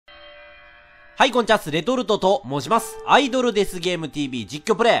はい、こんにちは、レトルトと申します。アイドルデスゲーム Tv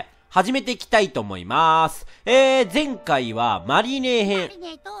実況プレイ、始めていきたいと思います。前回はマリネ編。マリ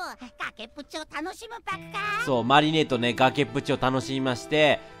ネと崖っぷちを楽しむパッカー。そう、マリネとね、崖っぷちを楽しみまし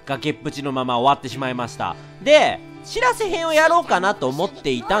て、崖っぷちのまま終わってしまいました。で、知らせ編をやろうかなと思って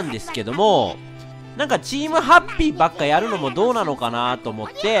いたんですけども、なんかチームハッピーばっかやるのもどうなのかなと思っ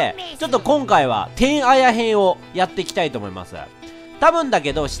て、ちょっと今回は天あや編をやっていきたいと思います。多分だ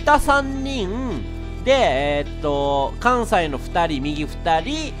けど、下3人で、関西の2人、右2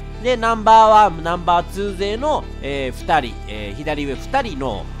人、で、ナンバー1、ナンバー2勢の、2人、左上2人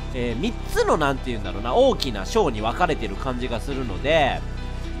の、3つのなんて言うんだろうな、大きな章に分かれてる感じがするので、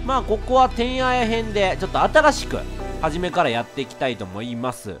まあ、ここは天あや編で、ちょっと新しく、初めからやっていきたいと思い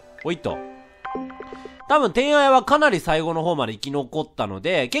ます。おいと。多分、天あやはかなり最後の方まで生き残ったの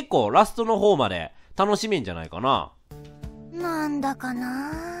で、結構ラストの方まで楽しめんじゃないかな。なんだか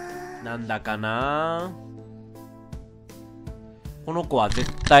なこの子は絶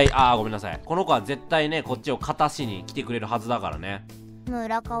対、ごめんなさい。この子は絶対ね、こっちを勝たしに来てくれるはずだからね。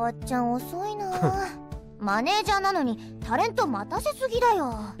村川ちゃん遅いなマネージャーなのにタレント待たせすぎだ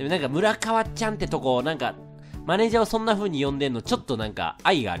よ。でもなんか村川ちゃんってとこ、なんか、マネージャーをそんな風に呼んでんの、ちょっとなんか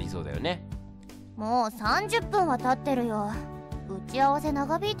愛がありそうだよね。もう30分は経ってるよ。打ち合わせ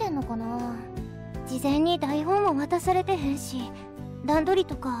長引いてんのかな。事前に台本も渡されてへんし、段取り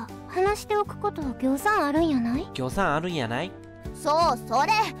とか話しておくことぎょうさんあるんやない？ぎょうさんあるんやない？そう、そ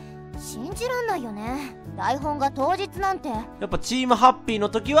れ信じらんないよね。台本が当日なんて。やっぱチームハッピーの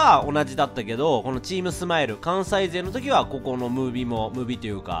時は同じだったけど、このチームスマイル関西勢の時はここのムービーと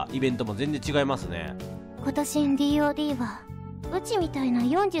いうかイベントも全然違いますね。今年 DOD はうちみたいな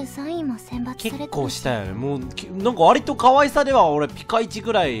43位も選抜されてる。結構したよね。もうなんか割と可愛さでは俺ピカイチ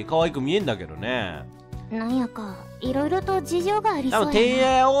ぐらい可愛く見えんだけどね。なんやかいろいろと事情がありそうやな。多分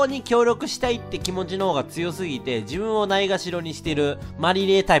天あやに協力したいって気持ちの方が強すぎて、自分をないがしろにしてるマリ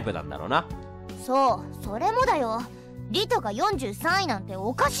ネタイプなんだろうな。そう、それもだよ。リトが43位なんて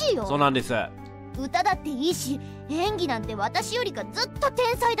おかしいよ。そうなんです。歌だっていいし、演技なんて私よりかずっと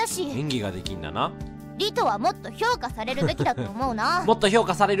天才だし。演技ができんだな。リトはもっと評価されるべきだと思うなもっと評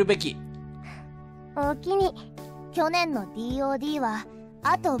価されるべき。おおきに。去年の DOD は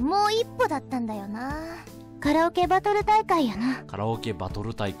あともう一歩だったんだよな。カラオケバトル大会やな。カラオケバト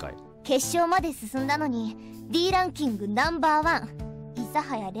ル大会決勝まで進んだのに D ランキングナンバー1諫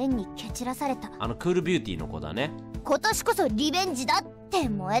早蓮に蹴散らされた。クールビューティーの子だね。今年こそリベンジだって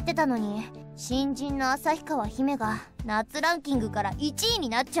燃えてたのに、新人の旭川姫が夏ランキングから1位に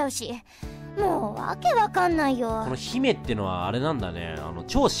なっちゃうし、もうわけわかんないよ。この姫ってのはあれなんだね。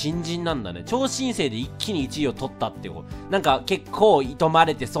超新人なんだね。超新星で一気に1位を取ったっていう。なんか結構いとま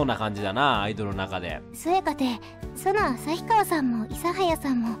れてそうな感じだな、アイドルの中で。そやかて、その旭川さんも諫早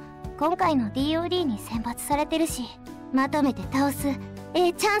さんも今回の DOD に選抜されてるし、まとめて倒すチ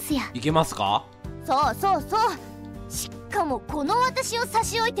ャンスや。いけますか？そうそうそう。しかもこの私を差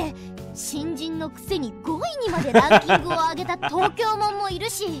し置いて、新人のくせに5位にまでランキングを上げた東京もんもいる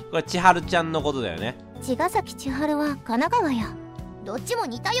し。これ千春ちゃんのことだよね。茅ヶ崎千春は神奈川や。どっちも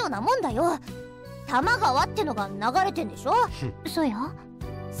似たようなもんだよ。多摩川ってのが流れてんでしょそうや。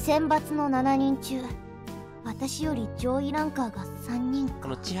選抜の7人中私より上位ランカーが3人か。こ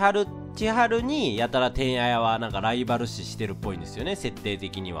の千春にやたら天あやはなんかライバル視してるっぽいんですよね、設定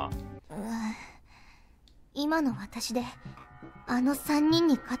的には。今の私で3人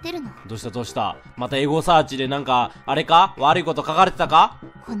に勝てるの？どうしたまたエゴサーチでなんかあれか悪いこと書かれてたか？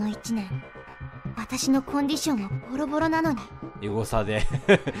この1年私のコンディションはボロボロなのに。エゴサで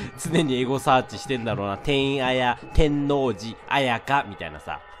常にエゴサーチしてんだろうな。天あや、天王寺、綾香みたいな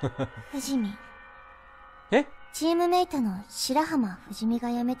さ藤見。え？チームメイトの白浜藤見が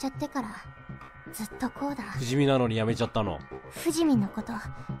辞めちゃってからずっとこうだ。藤見なのに辞めちゃったの？藤見のこと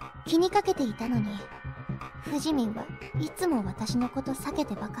気にかけていたのに、藤見はいつも私のこと避け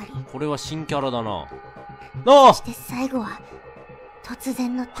てばかり。これは新キャラだな。そして最後は突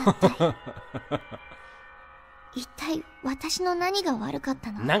然の脱退一体私の何が悪かっ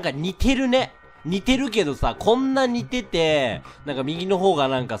たの？なんか似てるね。似てるけどさ、こんな似てて、なんか右の方が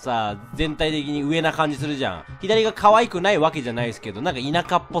なんかさ、全体的に上な感じするじゃん。左が可愛くないわけじゃないですけど、なんか田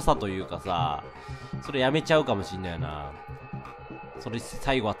舎っぽさというかさ、それやめちゃうかもしんないな。それ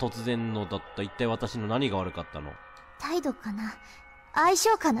最後は突然のだった。一体私の何が悪かったの？態度かな？相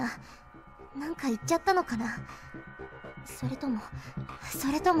性かな？なんか言っちゃったのかな？それと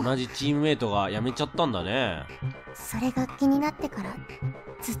も同じチームメイトが辞めちゃったんだね。それが気になってから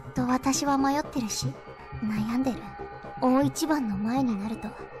ずっと私は迷ってるし悩んでる。大一番の前になると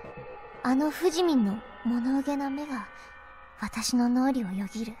フジミンの物憂げな目が私の脳裏をよ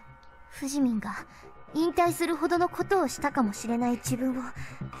ぎる。フジミンが引退するほどのことをしたかもしれない自分を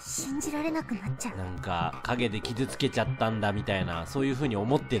信じられなくなっちゃう。なんか影で傷つけちゃったんだみたいな、そういう風に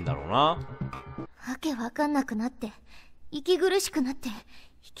思ってんだろうな。わけわかんなくなって息苦しくなって引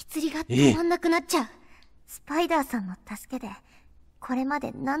きつりが止まんなくなっちゃう。スパイダーさんの助けでこれま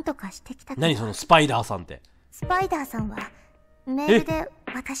で何とかしてきたけど。何そのスパイダーさんって。スパイダーさんはメールで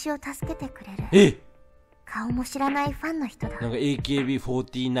私を助けてくれる。顔も知らないファンの人だ。なんか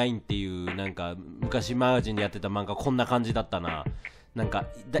AKB49 っていうなんか昔マガジンでやってた漫画こんな感じだったな。なんか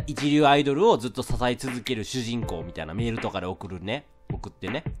一流アイドルをずっと支え続ける主人公みたいなメールとかで送って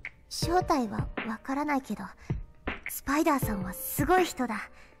ね。正体はわからないけどスパイダーさんはすごい人だ。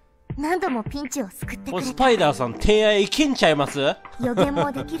何度もピンチを救ってくれた。スパイダーさん恋愛いけんちゃいます？予言も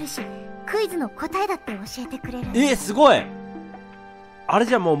できるしクイズの答えだって教えてくれる。すごい。あれ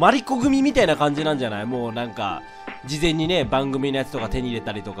じゃもうマリコ組みたいな感じなんじゃない？もうなんか事前にね番組のやつとか手に入れ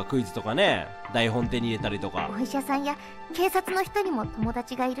たりとかクイズとかね台本手に入れたりとか。お医者さんや警察の人にも友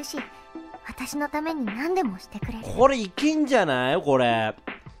達がいるし私のために何でもしてくれる。これいけんじゃない？これ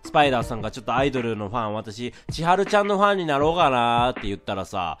スパイダーさんがちょっとアイドルのファン、私千春ちゃんのファンになろうかなーって言ったら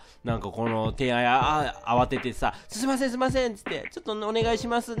さ、なんかこの提案慌ててさ、すいませんっつって、ちょっとお願いし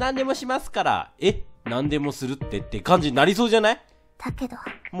ます、何でもしますから、何でもするって感じになりそうじゃない？だけど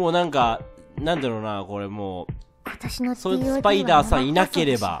もうなんかなんだろうな、これもう今年の DOD そういうスパイダーさんいなけ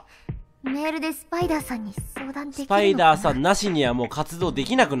ればメールでスパイダーさんに相談できるのかな。スパイダーさんなしにはもう活動で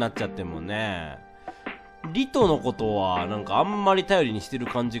きなくなっちゃってもんね。リトのことはなんかあんまり頼りにしてる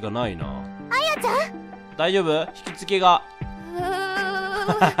感じがないな。あやちゃん大丈夫？引きつけが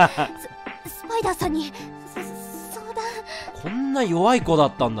スパイダーさんに相談。こんな弱い子だ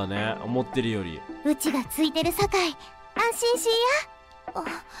ったんだね、思ってるより。うちがついてるさかい安心しや。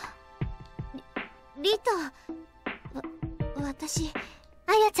リト、私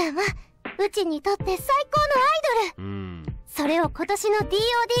あやちゃんはうちにとって最高のアイドル。それを今年の DOD で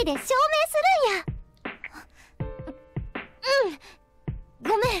証明するんや。ご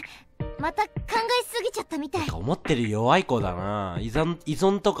めん、また考えすぎちゃったみたい。思ってる弱い子だな。依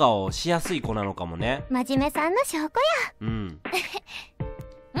存とかをしやすい子なのかもね。真面目さんの証拠や。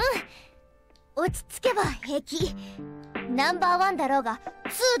落ち着けば平気。ナンバーワンだろうが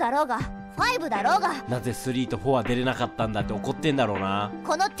2だろうが5だろうが。なぜ3と4は出れなかったんだって怒ってんだろうな。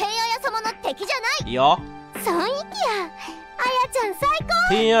この天愛様の敵じゃない。いいよ、損益や。あやちゃん最高。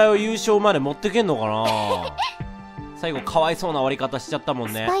天愛を優勝まで持ってけんのかな最後かわいそうな終わり方しちゃったも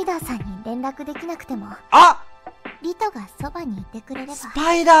んね。スパイダーさんに連絡できなくてもリトがそばにいてくれれば。ス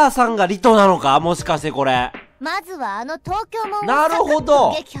パイダーさんがリトなのか、もしかしてこれ。まずは東京門をなるほど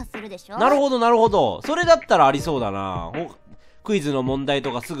撃破するでしょ。なるほど。それだったらありそうだな。クイズの問題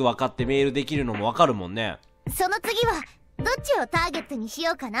とかすぐ分かってメールできるのも分かるもんね。その次はどっちをターゲットにし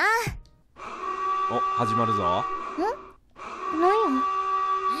ようかな。お、始まるぞ。何よ。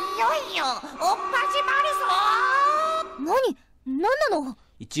いよいよおっ始まるぞ。何なの。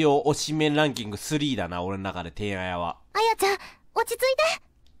一応推しメンランキング3だな、俺の中で天愛は。あやちゃん落ち着いて。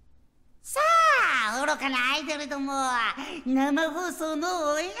さあ愚かなアイドルども、生放送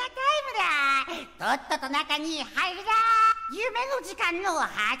の映画タイムだ。とっとと中に入るだ。夢の時間の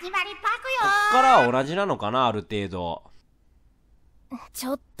始まりパクよ。こっからは同じなのかな、ある程度。ち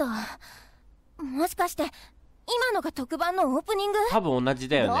ょっともしかして今のが特番のオープニング？多分同じ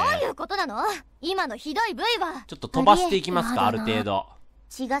だよね。どういうことなの？今のひどい V は。ちょっと飛ばしていきますか、ある程度。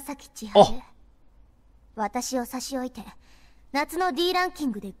茅ヶ崎千春、私を差し置いて夏の D ランキ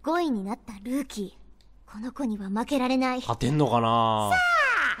ングで5位になったルーキー。この子には負けられない。勝てんのかな。おっ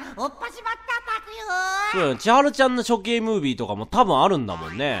始まったパクよ。そうよ、千春ちゃんの処刑ムービーとかも多分あるんだも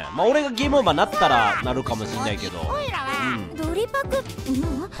んね。まあ俺がゲームオーバーなったらなるかもしんないけど、ドリパク、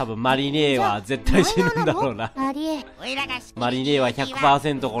多分マリネーは絶対死ぬんだろうな。マリネーは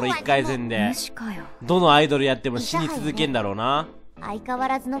 100% この1回戦でどのアイドルやっても死に続けんだろうな。相変わ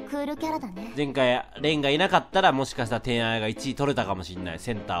らずのクールキャラだね。前回レンがいなかったらもしかしたら天愛が1位取れたかもしんない、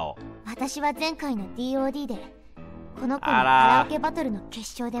センターを。私は前回の DOD でこの子にカラオケバトルの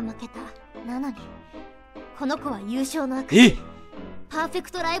決勝で負けた。なのにこの子は優勝の後パーフェ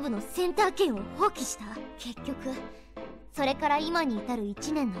クトライブのセンター権を放棄した。結局それから今に至る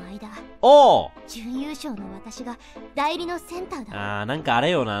1年の間、準優勝の私が代理のセンターだ。なんかあ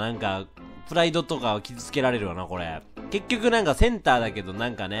れよな、なんかプライドとかを傷つけられるよな、これ。結局なんかセンターだけどな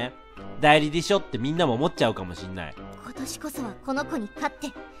んかね、代理でしょってみんなも思っちゃうかもしんない。今年こそはこの子に勝って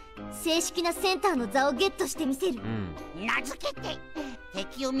正式なセンターの座をゲットしてみせる。名付けて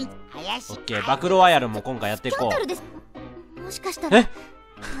敵を見つ怪しい。オッケー、暴露ワイヤルも今回やっていこう。もしかしたら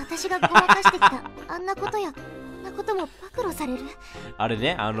私がごまかしてきたあんなことやんなことも暴露される。あれ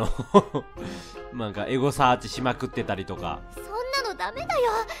ね、なんかエゴサーチしまくってたりとか。そんなのダメだ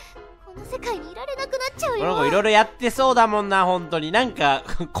よ。この世界にいられなくなっちゃうよ。この子いろいろやってそうだもんな、本当に。なんか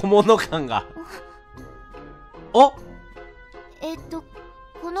小物感が。お、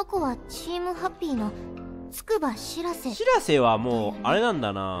この子はチームハッピーのつくばしらせ。しらせはもうあれなん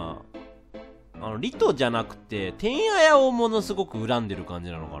だな、リトじゃなくて天綾をものすごく恨んでる感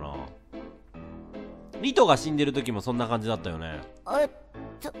じなのかな。リトが死んでる時もそんな感じだったよね。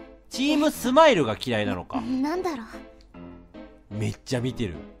チームスマイルが嫌いなのか。なんだろう。めっちゃ見て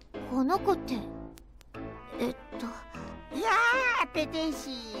る。この子っていやー、ペテン師、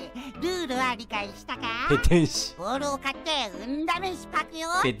ルールは理解したか？ペテン師。ボールを買って運試しパクよ。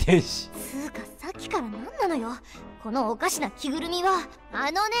ペテン師。つうかさっきから何なのよ、このおかしな着ぐるみは。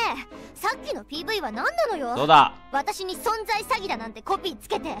さっきの PV は何なのよ。そうだ。私に存在詐欺だなんてコピーつ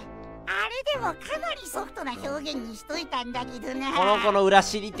けて。あれでもかなりソフトな表現にしといたんだけどな。この子の裏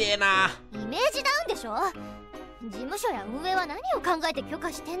知りてえな。イメージダウンでしょ。事務所や運営は何を考えて許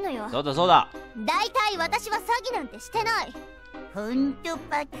可してんのよ。そうだそうだ。だいたい私は詐欺なんてしてない。ほんと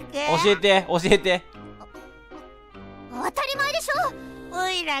パクか？教えて教えて。当たり前でしょ。お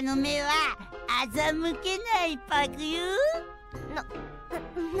いらの目は欺けないパクよ。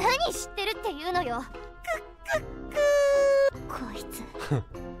何知ってるっていうのよ。こいつ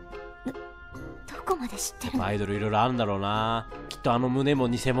どこまで知ってるの。アイドルいろいろあるんだろうな。きっとあの胸も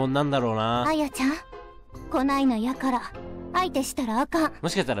偽物なんだろうな。あやちゃん来ないのやから相手したらあかん。も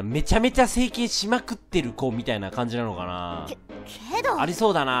しかしたらめちゃめちゃ整形しまくってる子みたいな感じなのかな。けどあり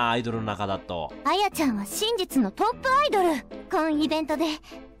そうだな、アイドルの中だと。あやちゃんは真実のトップアイドル。今イベントで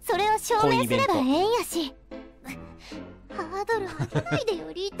それを証明すればええんやし。ハードル上げないで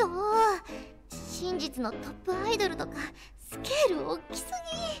よリート。真実のトップアイドルとかスケール大きす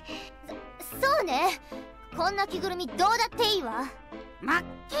ぎ。そうね、こんな着ぐるみどうだっていいわ。まっ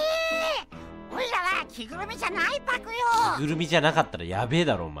けー、おいらは着ぐるみじゃないパクよ。着ぐるみじゃなかったらやべえ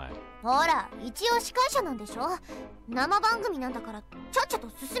だろお前。ほら一応司会者なんでしょ。生番組なんだからちゃっちゃと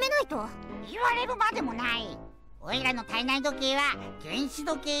進めないと。言われるまでもない。おいらの体内時計は原子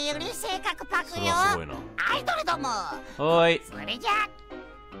時計より正確パクよ。そりゃすごいな。アイドルども。はい。それじゃ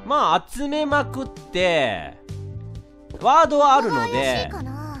まあ集めまくってワードはあるので、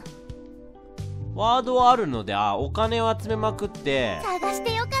ワードはあるので、お金を集めまくって、探し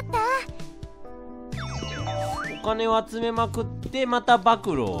てよかった。お金を集めまくってまた暴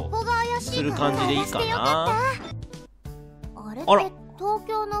露をする感じでいいかな。あれって東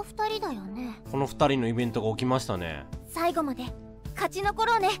京の2人だよね。この2人のイベントが起きましたね。最後まで勝ち残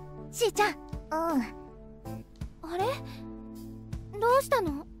ろうねしーちゃん。あれどうした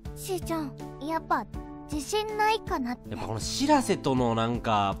のしーちゃん。やっぱ自信ないかなって。やっぱこのしらせとのなん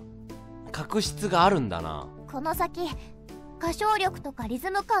か確執があるんだな。この先歌唱力とかリ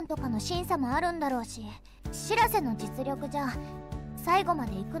ズム感とかの審査もあるんだろうし、しらせの実力じゃ最後ま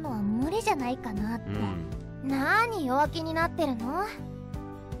で行くのは無理じゃないかなって。なーに弱気になってるの。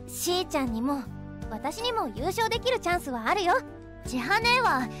しーちゃんにも私にも優勝できるチャンスはあるよ。千羽姉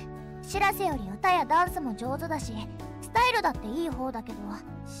はしらせより歌やダンスも上手だしスタイルだっていい方だけど、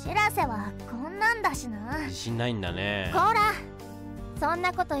しらせはこんなんだしな。自信ないんだね。こらそん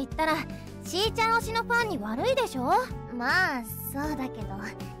なこと言ったらしーちゃん推しのファンに悪いでしょ。まあそうだけど、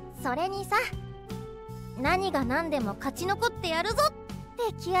それにさ、何が何でも勝ち残ってやるぞっ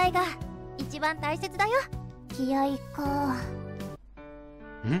て気合が一番大切だよ。気合か。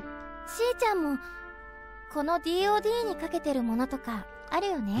しーちゃんもこの DOD にかけてるものとかある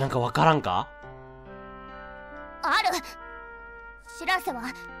よね。なんかわからんか。ある。しらせは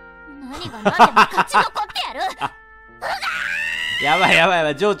何が何でも勝ち残ってやる。やばいやばいやば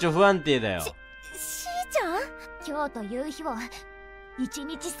い、情緒不安定だよ。しーちゃん、今日という日を一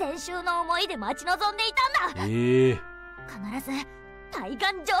日先週の思いで待ち望んでいたんだ。必ず対岸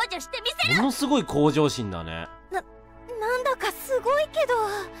成就してみせる。ものすごい向上心だね。なんだかすごいけど。あ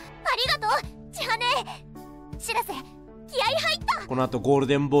りがとう千羽姉。しらせ気合入った。この後ゴール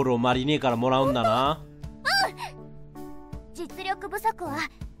デンボールをマリネからもらうんだな。実力不足は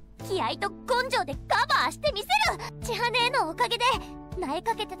気合と根性でカバーしてみせる。千羽姉のおかげで萎え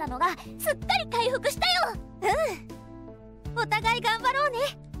かけてたのがすっかり回復したよ。お互い頑張ろうね。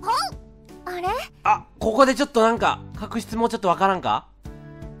あれここでちょっとなんか確執もうちょっとわからんか。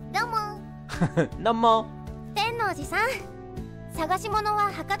どうもどうも。天王寺さん、探し物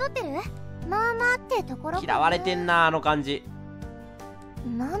ははかどってる？まあまあってところかな。嫌われてんな、あの感じ。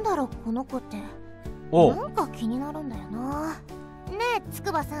なんだろうこの子って。なんか気になるんだよな。ねえつ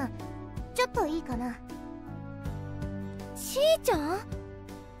くばさん、ちょっといいかな。しーちゃん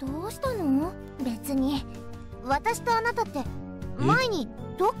どうしたの？別に私とあなたって前に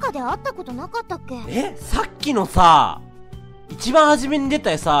どっかで会ったことなかったっけ？さっきのさ、一番初めに出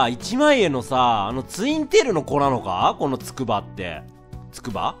たさ、1万円のさ、ツインテールの子なのか、このつくばって。つ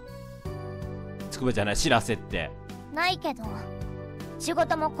くばじゃない、しらせって。ないけど、仕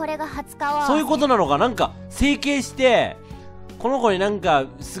事もこれが初顔合わせ。そういうことなのか。なんか整形してこの子になんか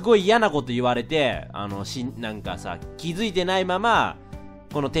すごい嫌なこと言われて、なんかさ、気づいてないまま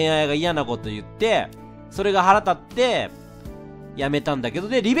この天愛が嫌なこと言って、それが腹立ってやめたんだけど、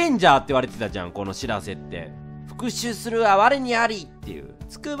でリベンジャーって言われてたじゃん、このしらせって。復讐するは我にありっていう、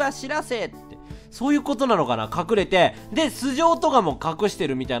つくばしらせって、そういうことなのかな。隠れて、で素性とかも隠して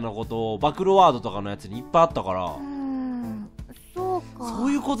るみたいなことを暴露ワードとかのやつにいっぱいあったから、そうか、そ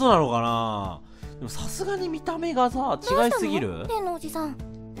ういうことなのかな。でもさすがに見た目がさ違いすぎる。天のおじさん、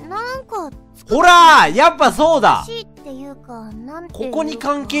なんかほらやっぱそうだ、っていうか、なんていうか、ここに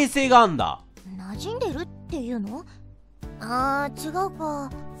関係性があんだ。馴染んでるっていうの？あー、違うか、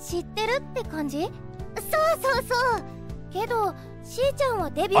知ってるって感じ？そうけどしーちゃんは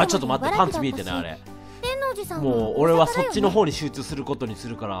デビューまでちょっと待って、パンチ見えてないあれ。天のおじさんもう俺はそっちの方に集中することにす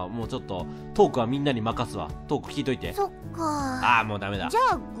るから、もうちょっとトークはみんなに任すわ。トーク聞いといて。そっか、もうダメだ。じゃ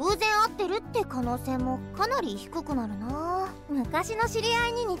あ偶然会ってるって可能性もかなり低くなるな。昔の知り合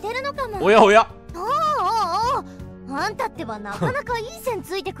いに似てるのかも。おやおや、あんたってばなかなかいい線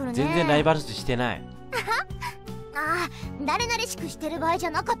ついてくるね。全然ライバル視してない。誰々しくしてる場合じゃ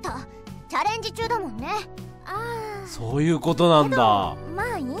なかった。チャレンジ中だもんね。そういうことなんだ。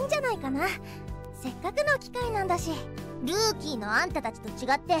まあいいんじゃないかな。せっかくの機会なんだし。ルーキーのあんたたちと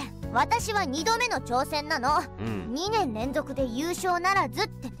違って私は2度目の挑戦なの。2年連続で優勝ならずっ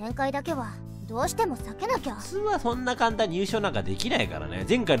て展開だけはどうしても避けなきゃ。普通はそんな簡単に優勝なんかできないからね。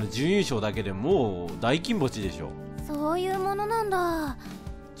前回の準優勝だけでもう大金星でしょ。そういうものなんだ。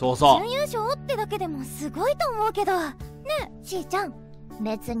そうそう、準優勝ってだけでもすごいと思うけどね。えしーちゃん、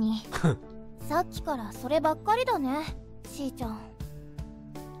別にさっきからそればっかりだね、しーちゃん。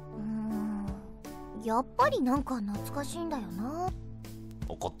やっぱりなんか懐かしいんだよな。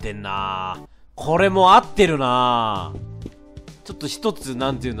怒ってんな。これも合ってるな。ちょっと一つな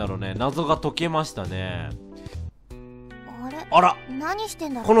んて言うんだろうね、謎が解けましたね。あら、何して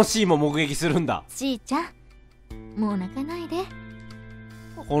んだろう。このシーンも目撃するんだ。しーちゃん、もう泣かないで。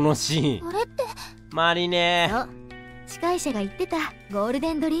このシーン、あれってマリネ司会者が言ってたゴール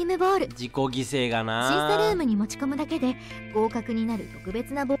デンドリームボール、自己犠牲がな。審査ルームに持ち込むだけで合格になる特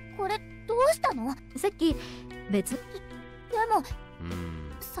別なこれどうしたの？さっき別でも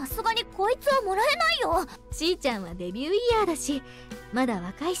さすがにこいつはもらえないよ。しーちゃんはデビューイヤーだしまだ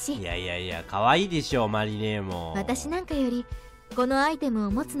若いし。いや可愛いでしょマリネも。私なんかよりこのアイテム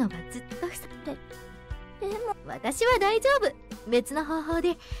を持つのがずっとでも私は大丈夫。別の方法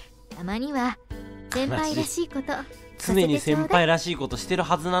でたまには先輩らしいこと常に先輩らしいことしてる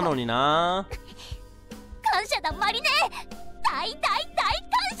はずなのにな。感謝だマリネ、大感謝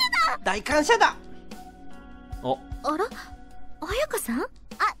だ。大感謝だ。あら、彩香さん。どう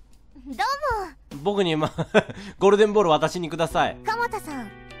も。僕にゴールデンボール渡しにください。鎌田さん、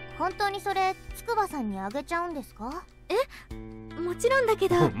本当にそれ筑波さんにあげちゃうんですか？もちろんだけ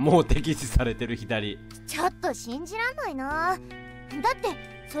どもう敵視されてる左。ちょっと信じらんないな。だって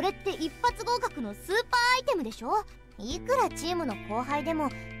それって一発合格のスーパーアイテムでしょ。いくらチームの後輩でも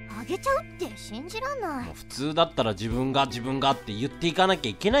あげちゃうって信じらんない。普通だったら自分がって言っていかなき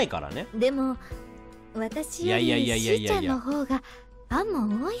ゃいけないからね。でも私よりしーちゃんの方がファン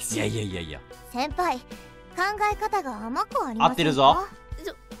も多いし。先輩、考え方が甘くありませんか？合ってるぞ。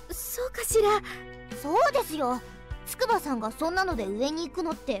そうかしら。そうですよ。筑波さんがそんなので上に行く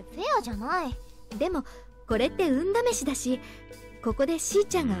のってフェアじゃない。でもこれって運試しだし、ここでしー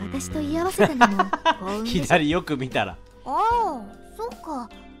ちゃんが私と言い合わせたのも幸運でしょ。左よく見たら。そうか、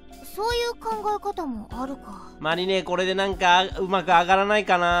そういう考え方もあるか。マリネ、これでなんかうまく上がらない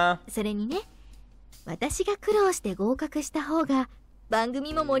かな。それにね、私が苦労して合格した方が番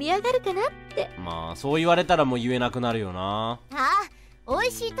組も盛り上がるかなって。まあそう言われたらもう言えなくなるよな。美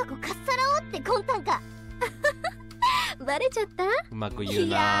味しいとこかっさらおうって魂胆かバレちゃった？うまく言うな。い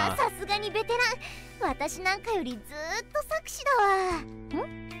やー、さすがにベテラン。私なんかよりずーっと作詞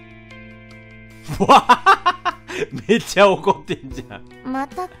だわ。めっちゃ怒ってんじゃん。ま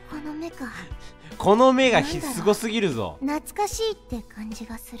たこの目か。この目がすごすぎるぞ。懐かしいって感じ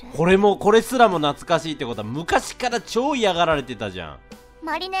がする。これすらも懐かしいってことは昔から超嫌がられてたじゃん。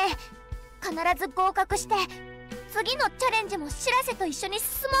マリネ、必ず合格して次のチャレンジもしらせと一緒に進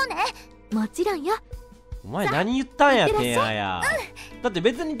もうね。もちろんよ。お前何言ったんや、てんあや。だって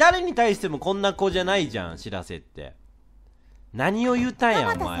別に誰に対してもこんな子じゃないじゃん、しらせって。何を言ったん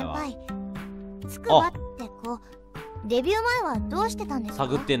や、お前は。つくばって子、デビュー前はどうしてたんですか？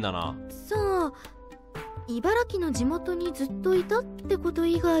探ってんだな。さあ、茨城の地元にずっといたってこと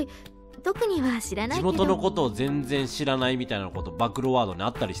以外特には知らないけど。地元のことを全然知らないみたいなこと暴露ワードにあ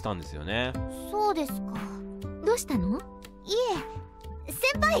ったりしたんですよね。そうですか。どうしたの？いえ、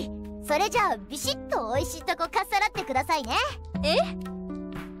先輩、それじゃあビシッと美味しいとこかっさらってくださいね。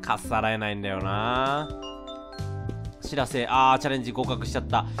かっさらえないんだよな。知らせ、チャレンジ合格しちゃっ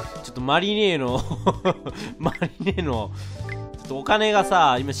た。ちょっとマリネーのマリネーのちょっとお金が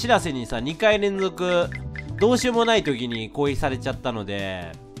さ、今しらせにさ2回連続どうしようもない時に攻撃されちゃったの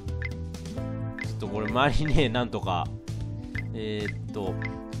で、ちょっとこれマリネーなんとか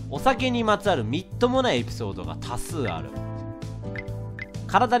お酒にまつわるみっともないエピソードが多数ある。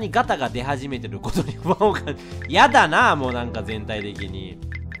体にガタが出始めてることに不安を感じ、やだな。もうなんか全体的に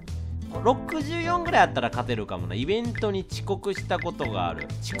64ぐらいあったら勝てるかもな。イベントに遅刻したことがある。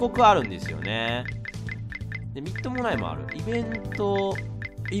遅刻あるんですよね。でみっともないもある。イベント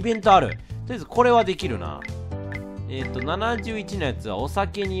ある。とりあえずこれはできるな。71のやつはお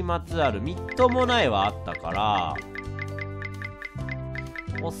酒にまつわるみっともないはあったから、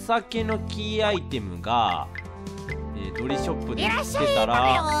お酒のキーアイテムがドリショップで売ってた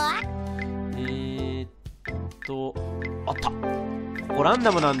ら、あった。ここラン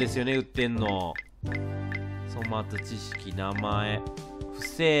ダムなんですよね、売ってんの。粗末知識、名前、不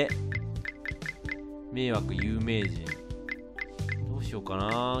正、迷惑、有名人。どうしようか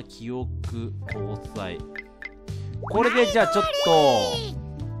な。記憶、交際。これでじゃあちょっと、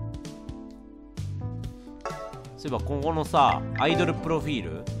そういえば今後のさ、アイドルプロフィー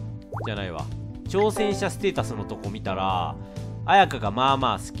ルじゃないわ、挑戦者ステータスのとこ見たら、綾香がまあ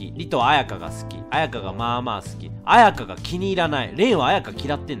まあ好き、リトは綾香が好き、綾香がまあまあ好き、綾香が気に入らない、レンは綾香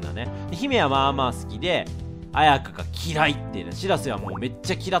嫌ってんだね。姫はまあまあ好きで、綾香が嫌いってね、しらせはもうめっ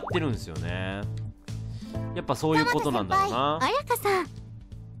ちゃ嫌ってるんですよね。やっぱそういうことなんだろうな。綾香さん、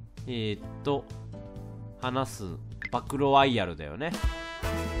話す暴露ワイヤルだよね。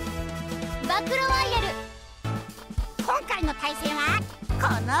暴露ワイヤル。今回の対戦はこ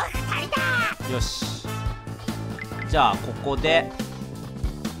の2人だ。よし、じゃあここで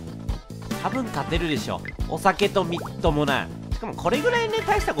多分勝てるでしょ。お酒とみっともない。しかもこれぐらいね、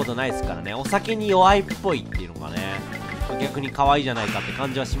大したことないですからね。お酒に弱いっぽいっていうのがね、逆に可愛いじゃないかって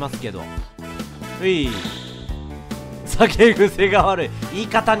感じはしますけど。うい、酒癖が悪い。言い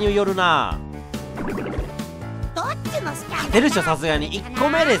方によるな。どっちのスキャンダル勝てるでしょ、さすがに。1個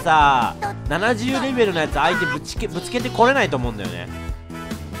目でさ70レベルのやつ相手ぶつけてこれないと思うんだよね。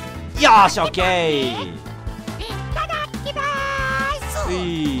よーし、オッケー。いただきまーす。う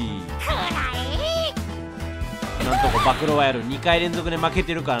い、くらいなんとか暴露ワイヤル2回連続で負け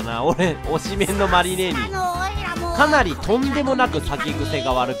てるからな。俺推しメンのマリネーにかなりとんでもなく酒癖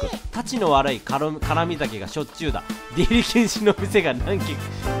が悪く、たちの悪い絡み酒がしょっちゅうだ。出入り禁止の店が何軒か。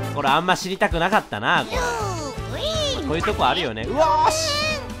これあんま知りたくなかったな。こういうとこあるよね。うわー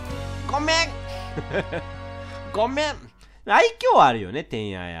し、ごめんごめん。愛嬌あるよね、てん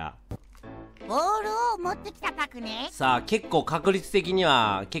やや。ボールを持ってきたパクね。さあ結構確率的に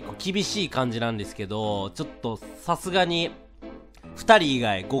は結構厳しい感じなんですけど、ちょっとさすがに2人以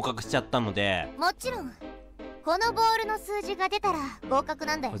外合格しちゃったので、もちろんこのボールの数字が出たら合格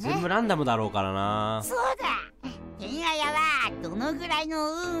なんだよね。全部ランダムだろうからな。そうだ、てんややはどのぐらいの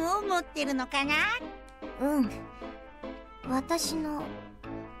運を持ってるのかな。私の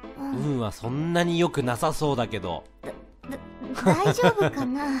運はそんなに良くなさそうだけど。大丈夫か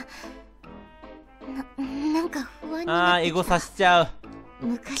な。なんか不安になってきた。エゴさしちゃう。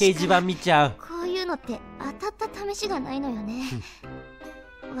昔掲示板見ちゃう。こういうのって当たった試しがないのよね。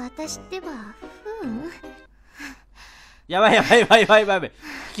私ってばやばいやばいやばいやばいやばい。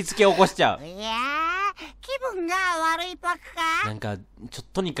引きつけ起こしちゃう。いやー、気分が悪いパクか。なんか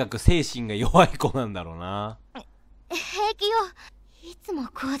とにかく精神が弱い子なんだろうな。平気よ、いつも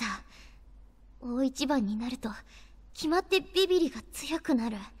こうだ。大一番になると決まってビビリが強くな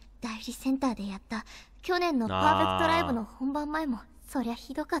る。代理センターでやった去年のパーフェクトライブの本番前もそりゃ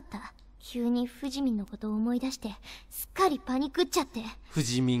ひどかった。急にフジミンのことを思い出してすっかりパニクっちゃって。フ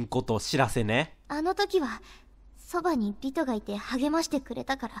ジミンことしらせね。あの時はそばにリトがいて励ましてくれ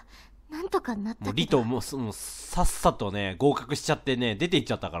たからなんとかなったけど。もうリトもうさっさとね合格しちゃってね、出ていっ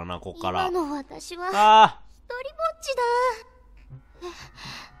ちゃったからな、こっから。今の私は一人ぼっち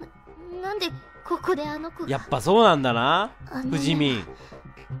だ。なんでここであの子が。やっぱそうなんだな、フジミン。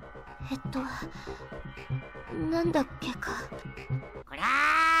なんだっけか。こら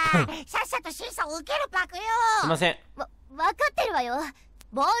ーさっさと審査を受けるパクよ。すいません。わかってるわよ。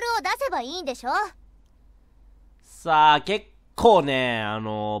ボールを出せばいいんでしょ。さあ結構ね、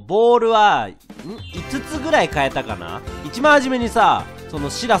ボールは、5つぐらい変えたかな。一番初めにさ、そ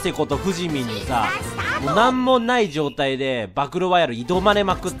の、白瀬こと富士見にさ、もうなんもない状態で、暴露ワイヤル挑まれ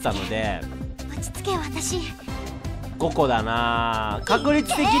まくったので、落ち着け私。5個だな。確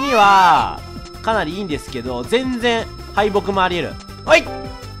率的には、かなりいいんですけど、全然、敗北もあり得る。おいち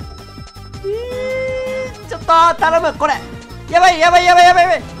ょっと頼むこれやばいやばいやばいやばいや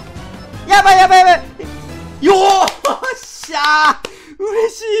ばいやばいやばいやばいよーしゃー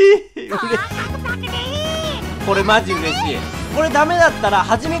嬉しいこれマジ嬉しい。これダメだったら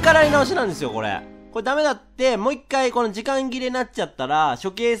初めからやり直しなんですよ。これダメだってもう一回この時間切れになっちゃったら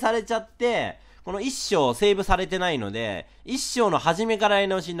処刑されちゃってこの一生セーブされてないので一生の初めからやり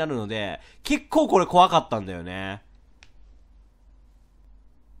直しになるので結構これ怖かったんだよね。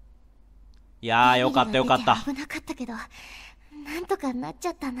いやーよかったよかった。危なかったけどなんとかなっちゃ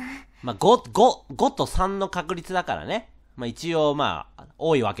ったな。まあ、5と3の確率だからね。まあ一応まあ、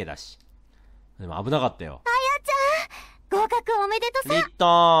多いわけだし。でも危なかったよ。あやちゃん合格おめでと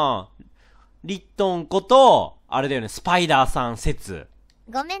さ。リットンこと、あれだよね、スパイダーさん説。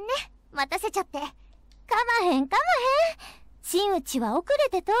ごめんね、待たせちゃって。かまへん。真打ちは遅れ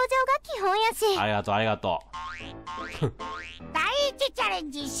て登場が基本やし。ありがとう、ありがとう。第1チャレ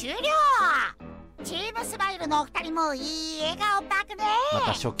ンジ終了。チームスマイルのお二人もいい笑顔パクね。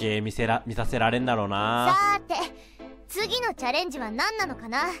また処刑見させられんだろうな。さて、次のチャレンジは何なのか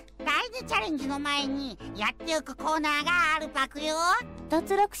な。第2チャレンジの前にやっておくコーナーがあるパクよ。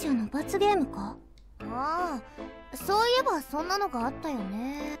脱落者の罰ゲームか。ああ、そういえばそんなのがあったよ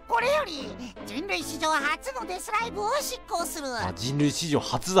ね。これより人類史上初のデスライブを執行する。人類史上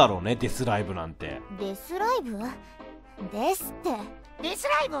初だろうね、デスライブなんて。デスライブですって。デス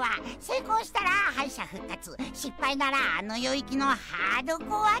ライブは成功したら敗者復活、失敗ならあの世行きのハード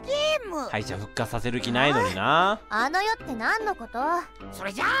コアゲーム。敗者復活させる気ないのにな。あの世って何のこと？そ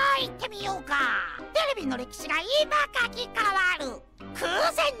れじゃあ行ってみようか。テレビの歴史が今書き換わる。空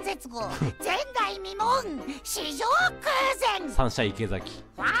前絶後、前代未聞、史上空前。三者池崎。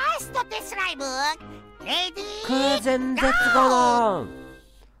ファーストデスライブ、レディー空前絶後の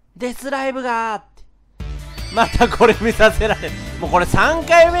デスライブがまたこれ見させられる。もうこれ3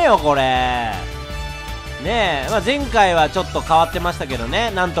回目よこれねえ。まあ、前回はちょっと変わってましたけどね、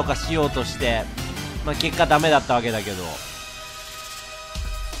なんとかしようとして、まあ、結果ダメだったわけだけど、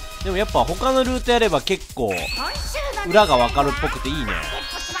でもやっぱ他のルートやれば結構裏が分かるっぽくていいね。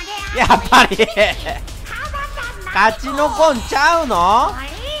やっぱり勝ち残んちゃうの。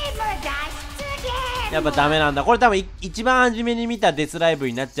やっぱダメなんだこれ。多分一番初めに見たデスライブ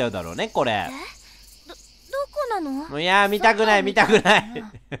になっちゃうだろうねこれ。どこなの？もういやー見たくない見たくない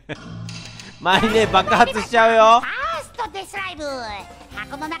周りね爆発しちゃうよ。ファーストデスライブ、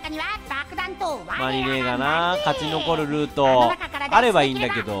箱の中には爆弾とマリネがな勝ち残るルートあればいいんだ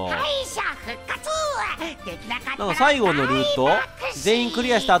けど、敗者復活できなかったらなんか最後のルート全員ク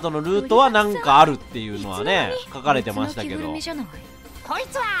リアした後のルートはなんかあるっていうのはね書かれてましたけど、こいつ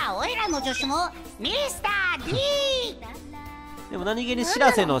はオイラの助手のミスター D。でも何気にし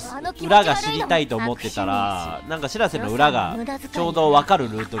らせの裏が知りたいと思ってたらなんかしらせの裏がちょうど分かる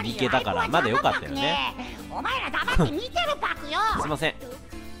ルートに行けたからまだよかったよね。お前ら黙って見てるパクよすいません。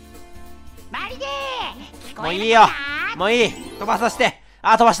マリネ聞こえるかな。もういいよもういい飛ばさせて。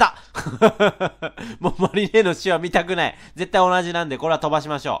あー飛ばしたもうマリネの死は見たくない。絶対同じなんでこれは飛ばし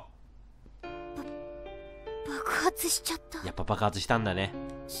ましょ爆発しちゃった。う。やっぱ爆発したんだね。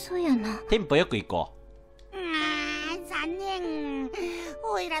そうやな。テンポよく行こ残念。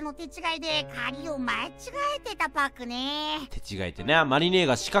オイラの手違いで鍵を間違えてたパクね。手違いってね。マリネ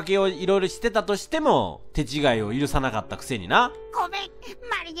が仕掛けをいろいろしてたとしても手違いを許さなかったくせにな。ごめん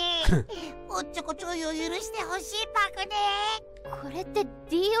マリネおっちょこちょいを許してほしいパクね。これって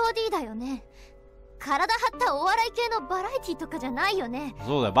DOD だよね。体張ったお笑い系のバラエティとかじゃないよね。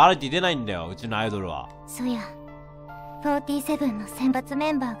そうだよバラエティ出ないんだようちのアイドルは。そや47の選抜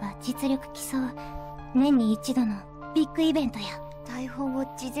メンバーが実力競う年に一度のビッグイベントや。台本を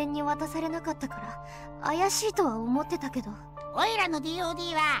事前に渡されなかったから怪しいとは思ってたけど、オイラの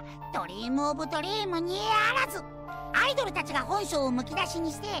DOD はドリームオブドリームにあらず、アイドルたちが本性をむき出しに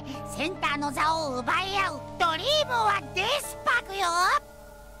してセンターの座を奪い合うドリームはデスパクよ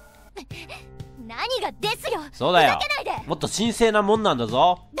何がですよ。そうだよふざけないで。もっと神聖なもんなんだ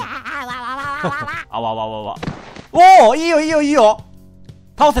ぞ。あわわわわわあわわわわ。おおいいよいいよいいよ。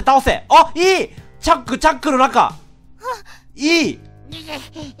倒せ倒せ。あいいチャックの中いい。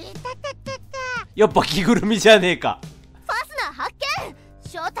やっぱ着ぐるみじゃねえか。ファスナー発見。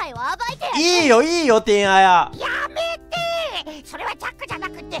正体を暴いて。いいよいいよてんあや。やめて。それはチャックじゃな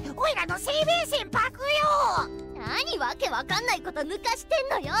くてオイラの生命線パクよ。何わけわかんないこと抜かして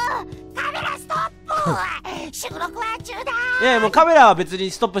んのよ。カメラストップ収録は中だ。いやもうカメラは別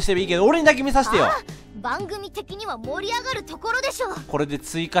にストップしてもいいけど、俺にだけ見させてよ。番組的には盛り上がるところでしょ。これで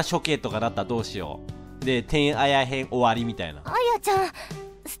追加処刑とかだったらどうしよう。で、天あや編終わりみたいな。あやちゃん、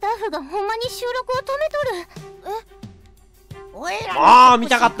スタッフがほんまに収録を止めとる。おいらの見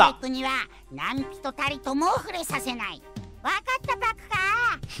たかった。には何人たりとも触れさせない。わかったバクか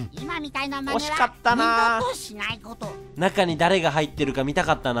今みたいな真似は惜しかったな。二度としないこと。中に誰が入ってるか見た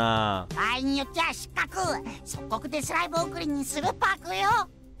かったな。場合によっちゃ失格。即刻デスライブ送りにするバクよ。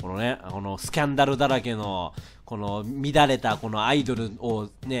このね、このスキャンダルだらけのこの乱れたこのアイドルを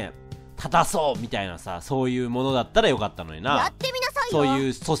ね正そうみたいなさ、そういうものだったらよかったのにな。やってみなさいよ。そうい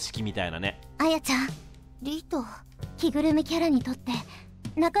う組織みたいなね。あやちゃん、リト着ぐるみキャラにとって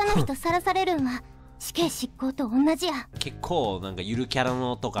中の人さらされるんは死刑執行と同じや。結構なんかゆるキャラ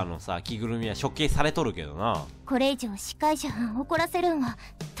のとかのさ着ぐるみは処刑されとるけどな。これ以上司会者は怒らせるんは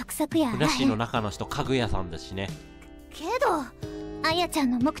得策やあらへん。ふなっしーの中の人家具屋さんだしね。けどあやちゃ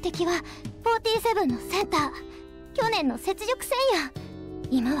んの目的は47のセンター、去年の雪辱戦や。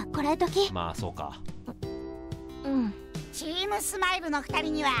今はこらえとき。まあそうか。チームスマイルの2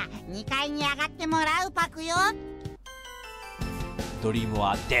人には2階に上がってもらうパクよ。ドリーム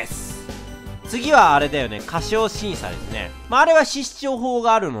はです。次はあれだよね、歌唱審査ですね。まああれは視聴法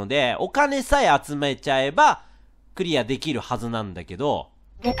があるのでお金さえ集めちゃえばクリアできるはずなんだけど、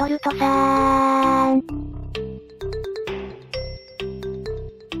レトルトさーん